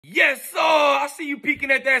Yes, sir. I see you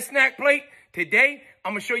peeking at that snack plate. Today,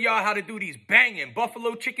 I'm going to show y'all how to do these banging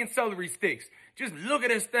buffalo chicken celery sticks. Just look at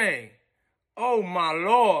this thing. Oh, my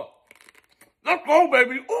Lord. Let's go,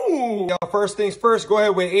 baby. Ooh. Y'all, first things first, go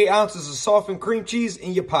ahead with 8 ounces of softened cream cheese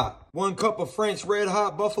in your pot. 1 cup of French red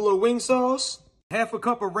hot buffalo wing sauce. Half a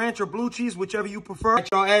cup of ranch or blue cheese, whichever you prefer.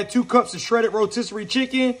 Y'all add 2 cups of shredded rotisserie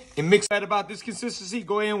chicken and mix that about this consistency.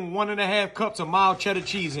 Go ahead with 1.5 cups of mild cheddar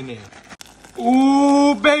cheese in there.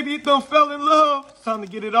 Ooh, baby, it done fell in love. It's time to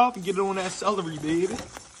get it off and get it on that celery, baby.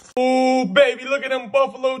 Ooh, baby, look at them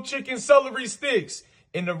buffalo chicken celery sticks.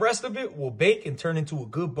 And the rest of it will bake and turn into a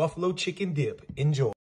good buffalo chicken dip. Enjoy.